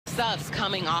subs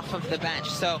coming off of the bench,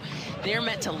 so they're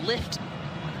meant to lift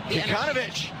the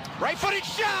Kikanovic, right-footed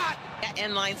shot!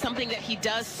 In line, something that he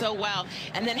does so well.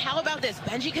 And then how about this?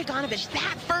 Benji Kikanovic,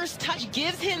 that first touch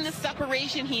gives him the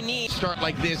separation he needs. Start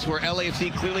like this, where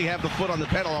LAFC clearly have the foot on the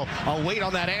pedal. I'll wait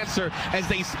on that answer as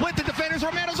they split the defenders.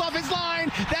 Romano's off his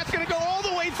line. That's going to go all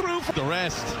the way through for the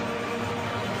rest.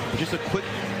 Just a quick,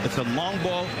 it's a long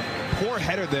ball. Poor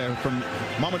header there from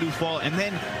Mamadou Fall, and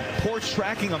then poor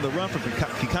tracking on the run from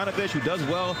Kikanovic, who does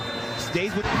well,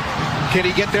 stays with. Can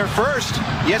he get there first?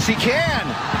 Yes, he can.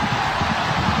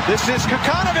 This is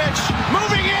Kikanovic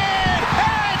moving in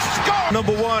and score.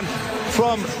 Number one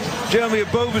from Jeremy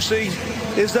Abovasi.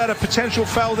 Is that a potential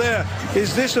foul there?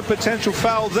 Is this a potential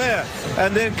foul there?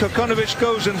 And then Kikanovic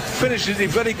goes and finishes it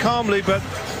very calmly, but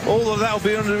all of that will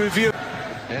be under review.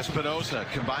 Espinosa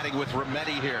combining with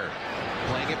Remedi here.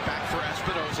 Playing it back for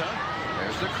Espinosa.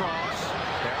 There's the cross.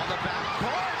 They're on the back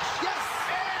porch. Yes!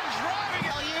 And driving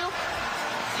it. Tell you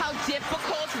how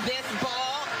difficult this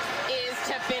ball is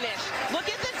to finish. Look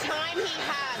at the time he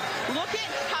has. Look at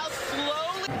how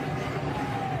slowly.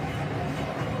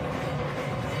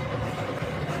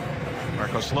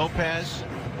 Marcos Lopez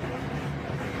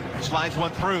slides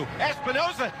one through.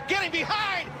 Espinosa getting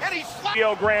behind, and he's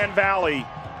Rio Grande Valley,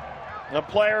 a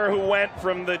player who went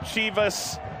from the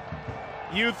Chivas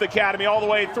Youth Academy all the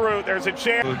way through. There's a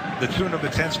chance. The two number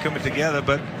 10s coming together,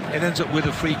 but it ends up with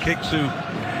a free kick to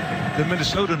the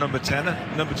Minnesota number 10.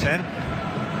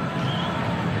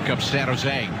 Here comes San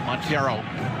Jose. Montero.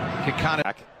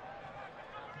 Kikanovic.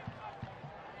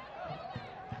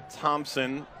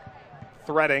 Thompson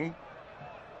threading.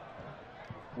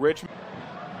 Rich.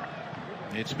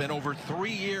 It's been over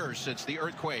 3 years since the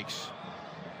Earthquakes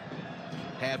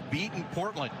have beaten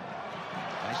Portland.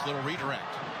 Nice little redirect.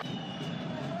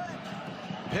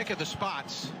 Pick of the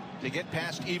spots to get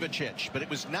past Ivicic, but it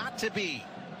was not to be.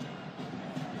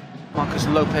 Marcos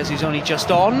Lopez is only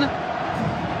just on.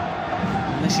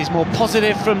 And this is more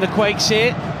positive from the Quakes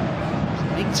here.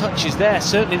 Big touches there,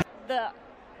 certainly. The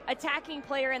attacking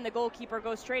player and the goalkeeper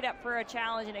go straight up for a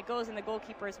challenge and it goes in the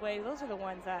goalkeeper's way. Those are the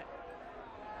ones that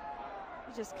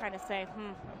you just kind of say,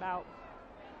 about.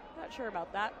 Not sure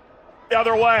about that. The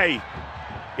other way.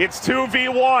 It's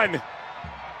 2v1.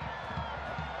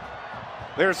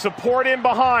 There's support in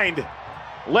behind.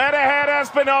 Led ahead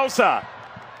Espinosa.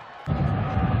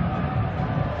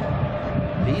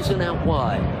 Beason out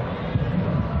wide.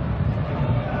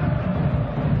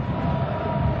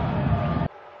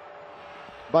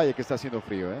 Vaya que está haciendo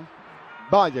frío, ¿eh?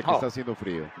 Vaya que está haciendo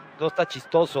frío. No está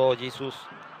chistoso, Jesús,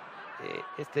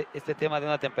 este tema de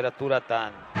una temperatura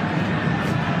tan...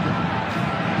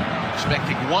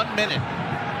 Expecting 1 minute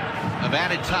of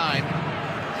added time.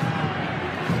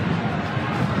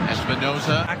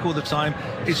 Espinosa. Back all the time.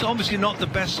 It's obviously not the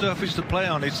best surface to play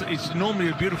on. It's normally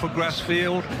a beautiful grass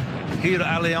field here at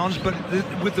Allianz, but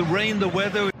with the rain, the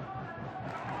weather.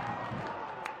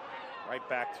 Right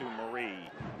back to Marie.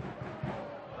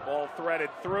 Ball threaded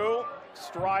through,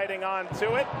 striding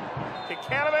onto it.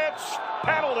 Kikanovic,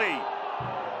 penalty.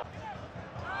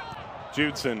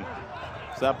 Judson.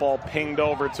 That ball pinged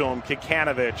over to him.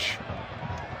 Kikanovic.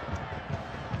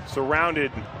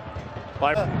 Surrounded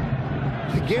by...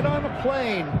 To get on a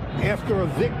plane after a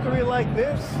victory like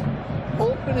this,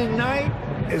 opening night,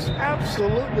 is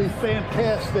absolutely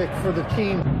fantastic for the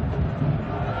team.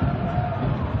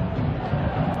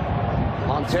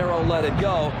 Montero let it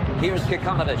go. Here's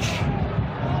Kikanovic.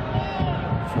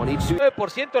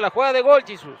 9% la jugada de gol,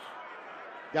 Jesús.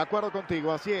 De acuerdo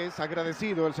contigo, así es,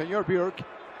 agradecido el señor Björk.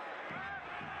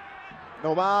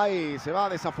 No va y se va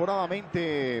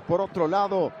desaforadamente por otro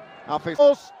lado a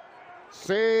Festos.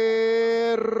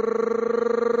 Se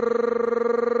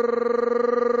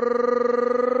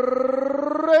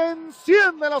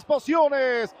encienden las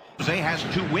pasiones. Jose has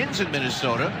 2 wins in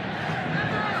Minnesota.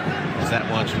 As that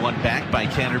one's won back by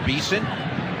Tanner Beeson.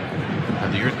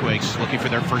 And the Earthquakes looking for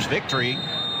their first victory.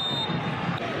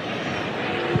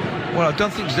 Well, I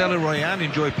don't think Zella Royan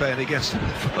enjoyed playing against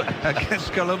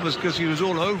Columbus because he was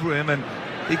all over him and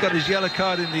he got his yellow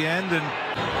card in the end. And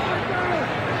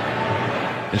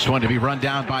this one to be run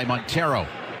down by Montero.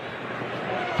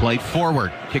 Played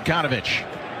forward. Kikanovic.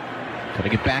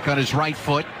 Putting it back on his right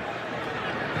foot.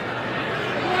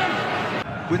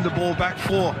 Win the ball back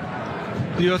for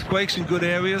the Earthquakes in good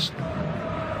areas.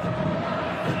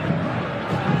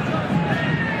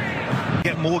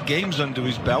 Get more games under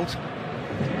his belt.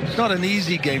 It's not an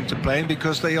easy game to play in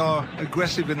because they are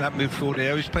aggressive in that midfield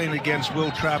area. He's playing against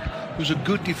Will Trapp, who's a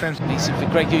good defense. Decent for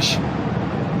Gregish.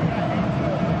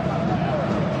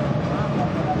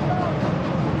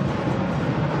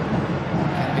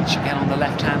 Again on the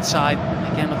left-hand right-hand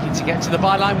side. Again, looking to get to the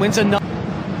byline, wins another.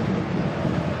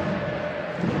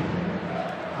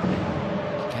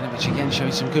 Kikanovic again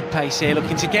showing some good pace here,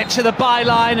 looking to get to the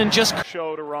byline and just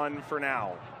show to run for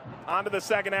now. On to the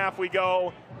second half we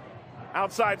go,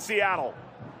 outside Seattle.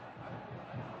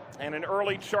 And an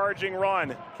early charging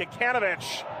run.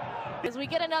 Kikanovic. As we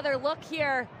get another look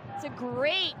here, it's a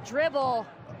great dribble.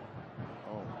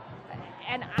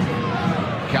 And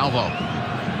Calvo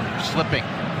slipping,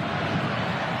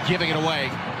 giving it away.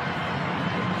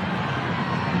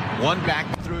 One back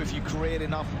through if you create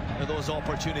enough of those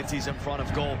opportunities in front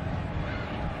of goal.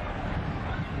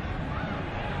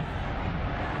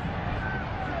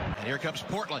 And here comes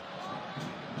Portland.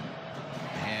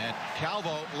 And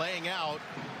Calvo laying out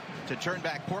to turn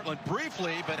back Portland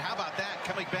briefly, but how about that?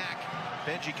 Coming back,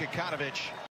 Benji Kikanovic.